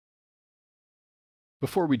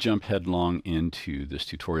Before we jump headlong into this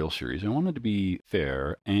tutorial series, I wanted to be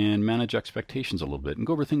fair and manage expectations a little bit and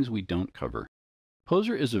go over things we don't cover.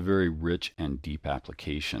 Poser is a very rich and deep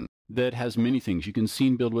application that has many things. You can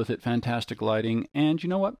scene build with it, fantastic lighting, and you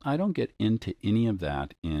know what? I don't get into any of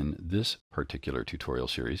that in this particular tutorial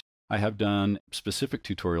series. I have done specific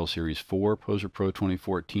tutorial series for Poser Pro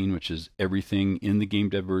 2014, which is everything in the game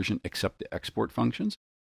dev version except the export functions.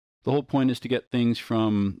 The whole point is to get things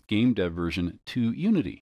from game dev version to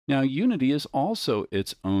Unity. Now, Unity is also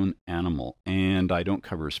its own animal, and I don't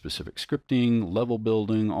cover specific scripting, level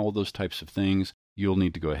building, all those types of things. You'll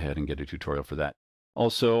need to go ahead and get a tutorial for that.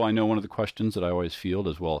 Also, I know one of the questions that I always field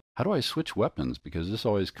is, well, how do I switch weapons? Because this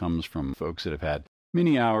always comes from folks that have had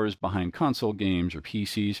many hours behind console games or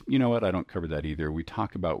PCs. You know what? I don't cover that either. We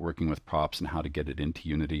talk about working with props and how to get it into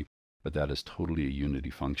Unity, but that is totally a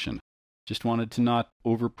Unity function. Just wanted to not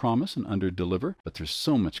overpromise and underdeliver, but there's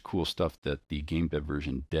so much cool stuff that the game dev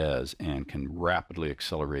version does and can rapidly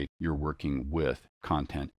accelerate your working with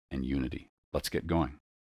content and Unity. Let's get going.